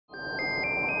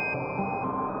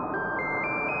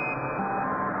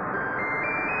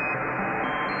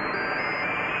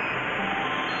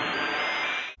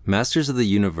Masters of the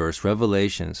Universe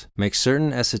Revelations make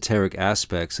certain esoteric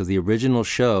aspects of the original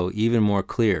show even more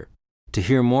clear. To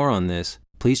hear more on this,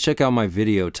 please check out my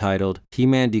video titled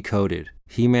He-Man Decoded,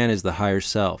 He-Man is the Higher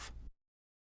Self.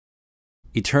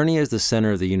 Eternia is the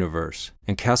center of the universe,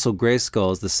 and Castle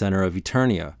Grayskull is the center of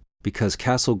Eternia, because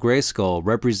Castle Grayskull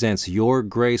represents your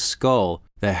gray skull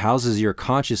that houses your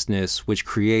consciousness, which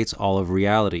creates all of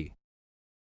reality.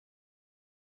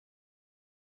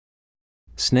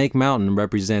 Snake Mountain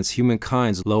represents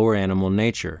humankind's lower animal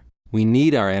nature. We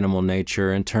need our animal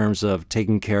nature in terms of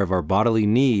taking care of our bodily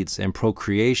needs and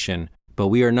procreation, but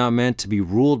we are not meant to be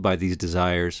ruled by these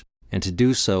desires, and to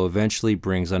do so eventually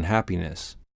brings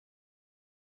unhappiness.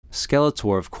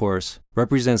 Skeletor, of course,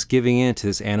 represents giving in to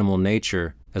this animal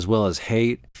nature, as well as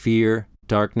hate, fear,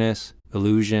 darkness,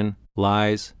 illusion,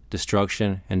 lies,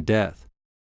 destruction, and death.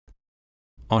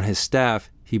 On his staff,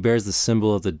 he bears the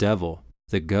symbol of the devil,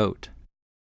 the goat.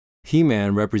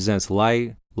 He-Man represents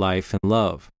light, life, and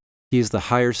love. He is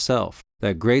the higher self,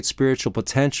 that great spiritual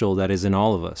potential that is in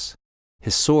all of us.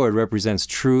 His sword represents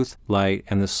truth, light,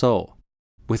 and the soul.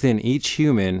 Within each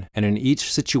human, and in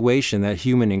each situation that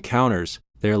human encounters,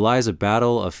 there lies a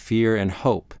battle of fear and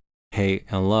hope, hate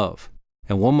and love,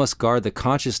 and one must guard the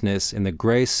consciousness in the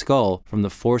gray skull from the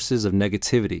forces of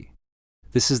negativity.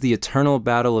 This is the eternal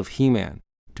battle of He-Man.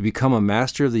 To become a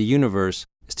master of the universe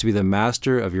is to be the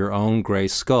master of your own gray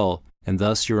skull, and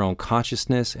thus your own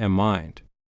consciousness and mind.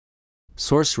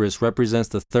 Sorceress represents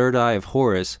the third eye of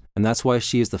Horus, and that's why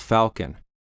she is the falcon.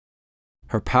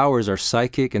 Her powers are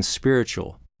psychic and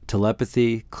spiritual,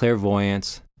 telepathy,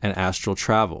 clairvoyance, and astral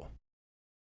travel.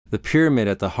 The pyramid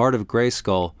at the heart of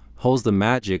Grayskull holds the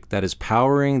magic that is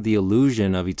powering the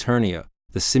illusion of Eternia,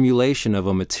 the simulation of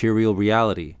a material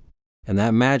reality, and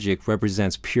that magic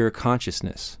represents pure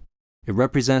consciousness. It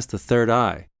represents the third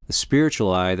eye, the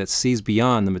spiritual eye that sees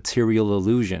beyond the material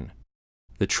illusion.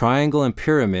 The triangle and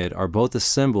pyramid are both a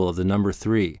symbol of the number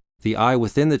 3. The eye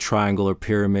within the triangle or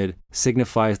pyramid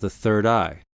signifies the third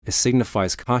eye. It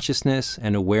signifies consciousness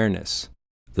and awareness.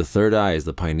 The third eye is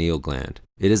the pineal gland.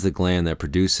 It is the gland that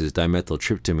produces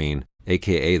dimethyltryptamine,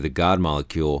 aka the God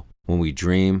molecule, when we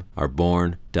dream, are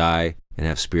born, die, and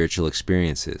have spiritual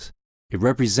experiences. It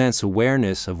represents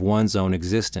awareness of one's own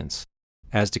existence.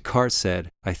 As Descartes said,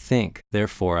 I think,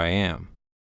 therefore I am.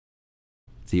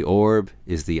 The orb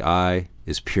is the eye,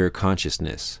 is pure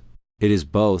consciousness. It is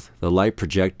both the light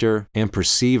projector and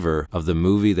perceiver of the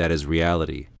movie that is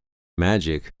reality.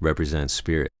 Magic represents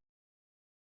spirit.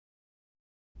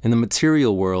 In the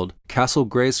material world, Castle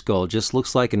Grayskull just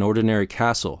looks like an ordinary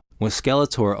castle. When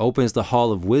Skeletor opens the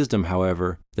Hall of Wisdom,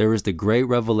 however, there is the great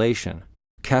revelation.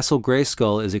 Castle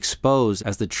Grayskull is exposed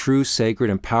as the true sacred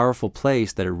and powerful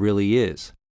place that it really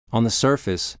is. On the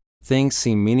surface, things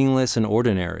seem meaningless and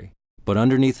ordinary, but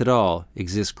underneath it all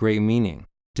exists great meaning.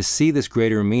 To see this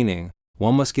greater meaning,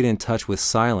 one must get in touch with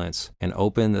silence and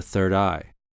open the third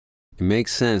eye. It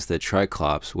makes sense that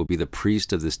Triclops would be the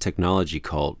priest of this technology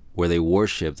cult where they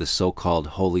worship the so-called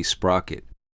Holy Sprocket.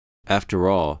 After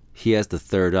all, he has the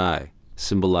third eye,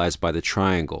 symbolized by the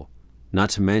triangle.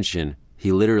 Not to mention,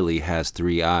 he literally has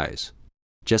 3 eyes.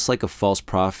 Just like a false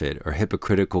prophet or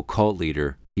hypocritical cult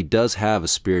leader, he does have a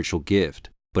spiritual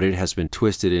gift, but it has been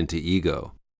twisted into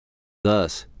ego.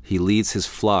 Thus, he leads his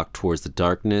flock towards the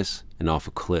darkness and off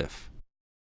a cliff.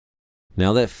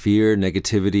 Now that fear,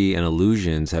 negativity, and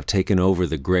illusions have taken over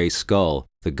the gray skull,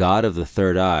 the god of the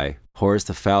third eye, Horus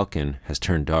the Falcon, has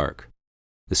turned dark.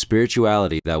 The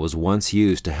spirituality that was once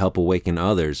used to help awaken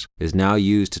others is now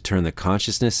used to turn the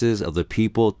consciousnesses of the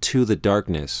people to the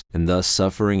darkness, and thus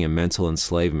suffering and mental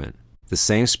enslavement. The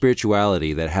same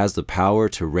spirituality that has the power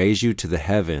to raise you to the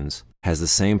heavens has the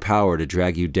same power to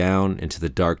drag you down into the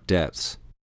dark depths.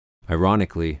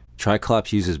 Ironically,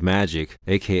 Triclops uses magic,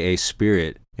 aka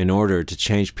spirit, in order to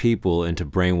change people into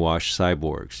brainwashed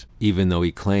cyborgs, even though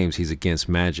he claims he's against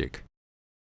magic.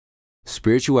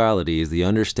 Spirituality is the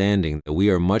understanding that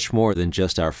we are much more than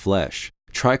just our flesh.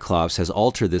 Triclops has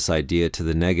altered this idea to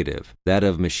the negative, that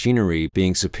of machinery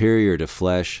being superior to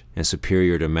flesh and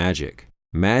superior to magic.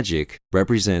 Magic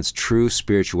represents true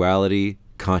spirituality,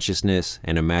 consciousness,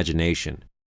 and imagination.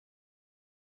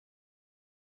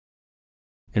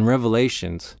 In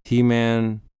Revelations,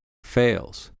 He-Man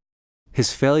fails.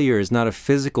 His failure is not a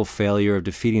physical failure of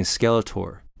defeating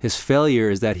Skeletor. His failure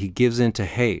is that he gives in to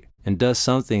hate and does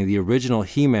something the original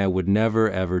He-Man would never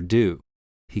ever do.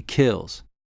 He kills.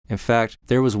 In fact,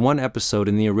 there was one episode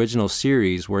in the original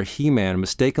series where He-Man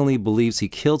mistakenly believes he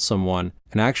killed someone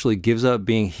and actually gives up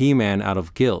being He-Man out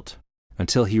of guilt,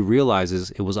 until he realizes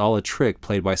it was all a trick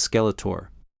played by Skeletor.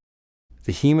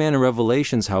 The He-Man in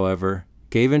Revelations, however,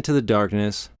 gave into the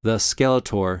darkness, thus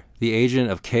Skeletor, the agent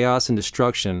of chaos and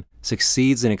destruction,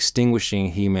 succeeds in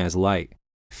extinguishing He-Man's light.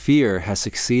 Fear has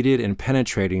succeeded in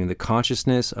penetrating the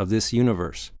consciousness of this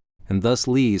universe, and thus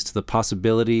leads to the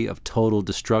possibility of total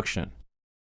destruction.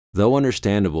 Though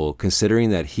understandable, considering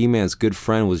that He-Man's good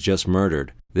friend was just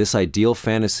murdered, this ideal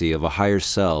fantasy of a higher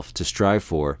self to strive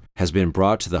for has been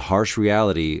brought to the harsh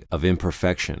reality of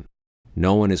imperfection.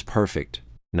 No one is perfect,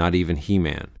 not even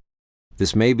He-Man.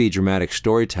 This may be dramatic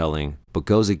storytelling, but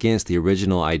goes against the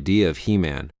original idea of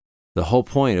He-Man. The whole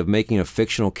point of making a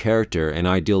fictional character an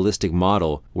idealistic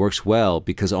model works well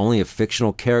because only a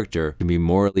fictional character can be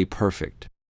morally perfect.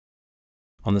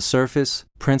 On the surface,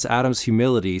 Prince Adam's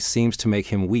humility seems to make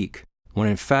him weak, when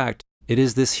in fact, it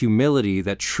is this humility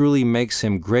that truly makes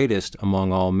him greatest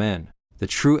among all men. The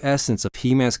true essence of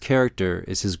He-Man's character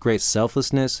is his great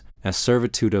selflessness and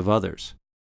servitude of others.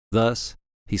 Thus,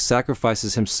 he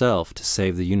sacrifices himself to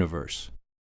save the universe.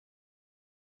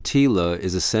 Teela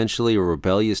is essentially a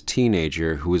rebellious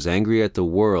teenager who is angry at the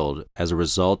world as a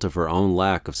result of her own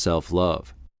lack of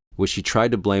self-love, which she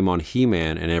tried to blame on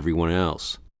He-Man and everyone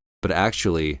else. But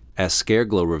actually, as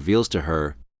Scareglow reveals to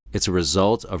her, it's a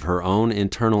result of her own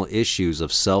internal issues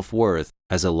of self-worth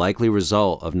as a likely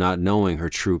result of not knowing her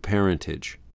true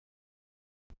parentage.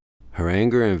 Her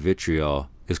anger and vitriol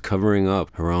is covering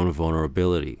up her own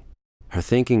vulnerability. Her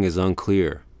thinking is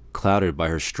unclear, clouded by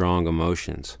her strong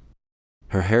emotions.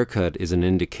 Her haircut is an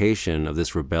indication of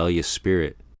this rebellious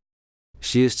spirit.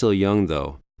 She is still young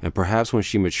though, and perhaps when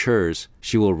she matures,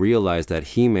 she will realize that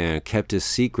He-Man kept his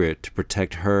secret to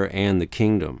protect her and the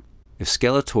kingdom. If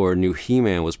Skeletor knew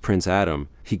He-Man was Prince Adam,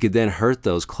 he could then hurt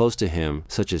those close to him,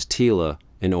 such as Teela,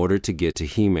 in order to get to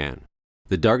He-Man.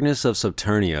 The darkness of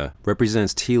Subternia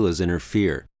represents Teela's inner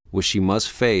fear, which she must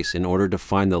face in order to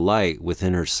find the light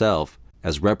within herself,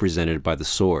 as represented by the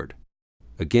sword.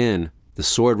 Again, the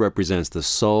sword represents the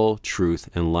soul, truth,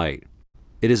 and light.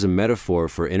 It is a metaphor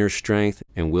for inner strength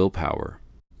and willpower,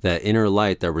 that inner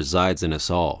light that resides in us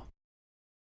all.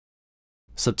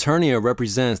 Subternia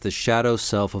represents the shadow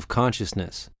self of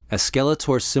consciousness. As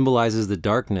Skeletor symbolizes the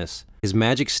darkness, his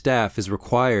magic staff is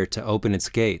required to open its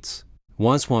gates.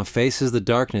 Once one faces the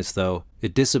darkness, though,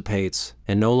 it dissipates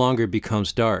and no longer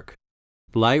becomes dark.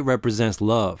 Light represents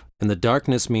love, and the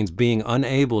darkness means being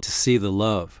unable to see the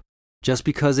love. Just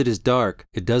because it is dark,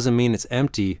 it doesn't mean it's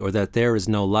empty or that there is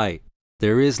no light.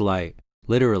 There is light,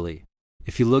 literally.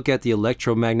 If you look at the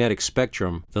electromagnetic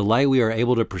spectrum, the light we are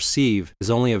able to perceive is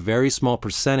only a very small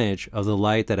percentage of the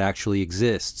light that actually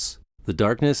exists. The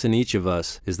darkness in each of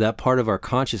us is that part of our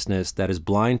consciousness that is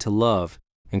blind to love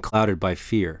and clouded by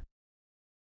fear.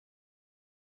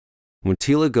 When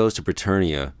Teela goes to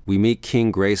Preternia, we meet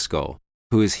King Grayskull,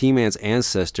 who is He-Man's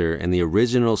ancestor and the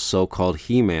original so-called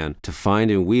He-Man to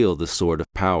find and wield the Sword of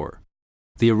Power.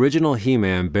 The original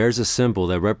He-Man bears a symbol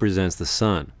that represents the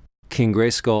sun. King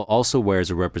Grayskull also wears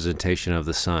a representation of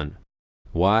the sun.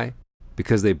 Why?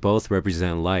 Because they both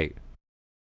represent light.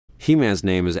 He-Man's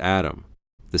name is Adam,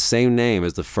 the same name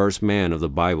as the first man of the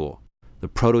Bible, the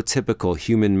prototypical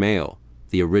human male,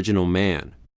 the original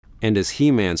man. And as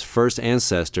He-Man's first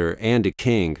ancestor and a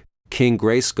king, King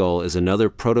Grayskull is another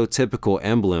prototypical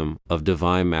emblem of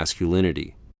divine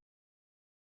masculinity.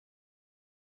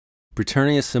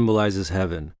 Preternia symbolizes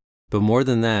heaven. But more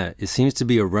than that, it seems to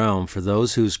be a realm for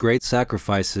those whose great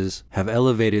sacrifices have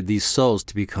elevated these souls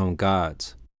to become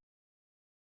gods.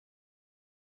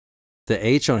 The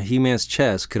H on He-Man's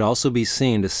chest could also be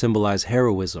seen to symbolize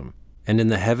heroism, and in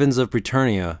the heavens of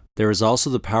Preternia, there is also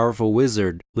the powerful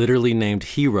wizard, literally named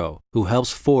Hero, who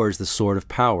helps forge the Sword of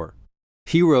Power.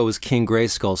 Hero is King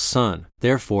Grayskull's son,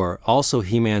 therefore also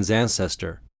He-Man's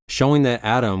ancestor, showing that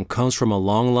Adam comes from a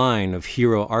long line of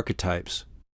hero archetypes.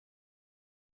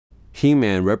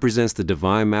 He-Man represents the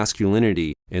divine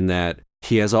masculinity in that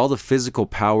he has all the physical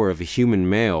power of a human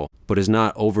male, but is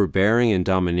not overbearing and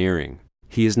domineering.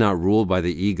 He is not ruled by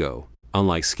the ego,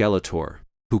 unlike Skeletor,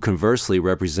 who conversely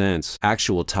represents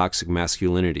actual toxic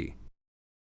masculinity.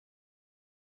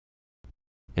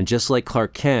 And just like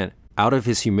Clark Kent, out of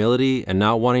his humility and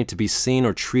not wanting to be seen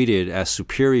or treated as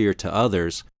superior to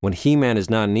others, when He-Man is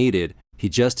not needed, he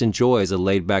just enjoys a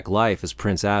laid-back life as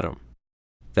Prince Adam.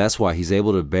 That's why he's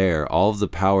able to bear all of the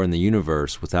power in the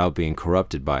universe without being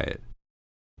corrupted by it.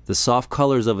 The soft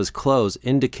colors of his clothes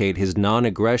indicate his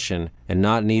non-aggression and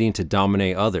not needing to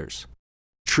dominate others.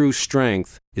 True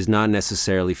strength is not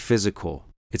necessarily physical,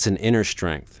 it's an inner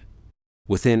strength.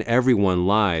 Within everyone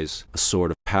lies a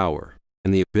sword of power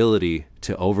and the ability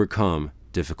to overcome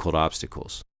difficult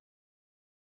obstacles.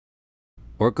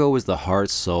 Orko is the heart,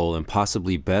 soul, and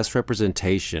possibly best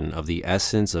representation of the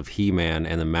essence of He-Man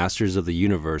and the Masters of the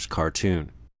Universe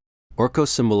cartoon. Orko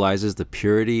symbolizes the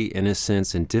purity,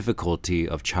 innocence, and difficulty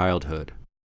of childhood.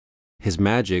 His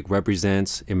magic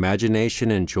represents imagination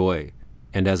and joy,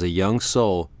 and as a young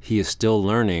soul, he is still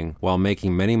learning while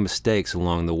making many mistakes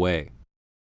along the way.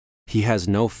 He has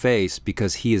no face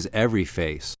because he is every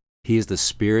face. He is the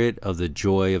spirit of the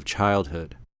joy of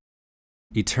childhood.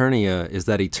 Eternia is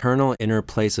that eternal inner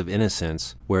place of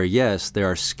innocence where, yes, there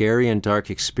are scary and dark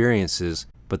experiences,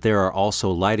 but there are also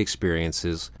light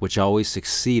experiences which always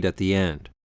succeed at the end.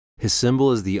 His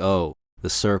symbol is the O, the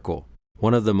circle,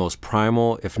 one of the most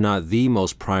primal, if not the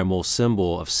most primal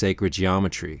symbol of sacred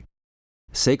geometry.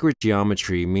 Sacred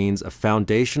geometry means a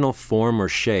foundational form or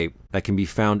shape that can be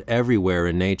found everywhere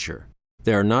in nature.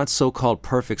 There are not so-called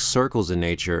perfect circles in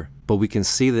nature, but we can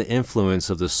see the influence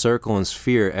of the circle and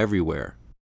sphere everywhere.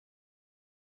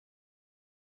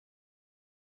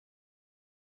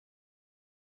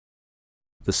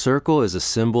 The circle is a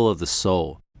symbol of the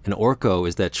soul, and Orko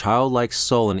is that childlike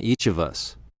soul in each of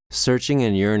us, searching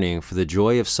and yearning for the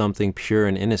joy of something pure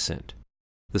and innocent.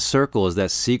 The circle is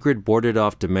that secret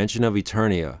boarded-off dimension of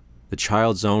Eternia, the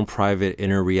child's own private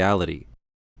inner reality.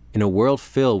 In a world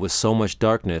filled with so much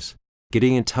darkness,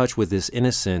 getting in touch with this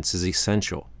innocence is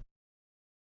essential.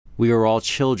 We are all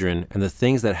children, and the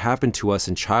things that happen to us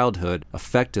in childhood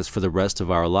affect us for the rest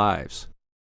of our lives.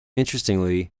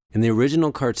 Interestingly, in the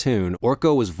original cartoon,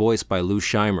 Orko was voiced by Lou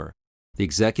Scheimer, the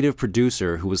executive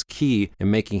producer who was key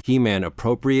in making He-Man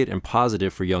appropriate and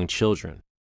positive for young children.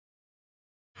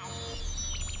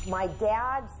 My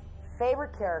dad's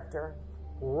favorite character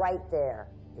right there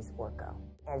is Orko,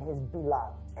 and his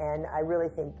beloved. And I really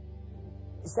think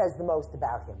it says the most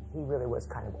about him. He really was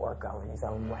kind of Orko in his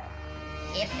own way.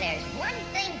 If there's one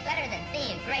thing better than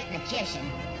being a great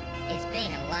magician, it's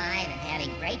being alive and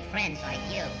having great friends like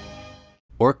you.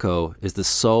 Orko is the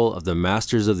soul of the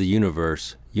Masters of the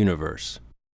Universe.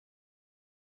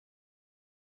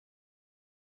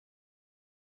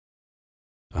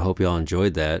 I hope y'all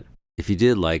enjoyed that. If you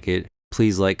did like it,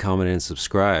 please like, comment, and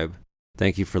subscribe.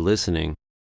 Thank you for listening.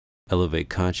 Elevate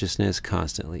consciousness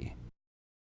constantly.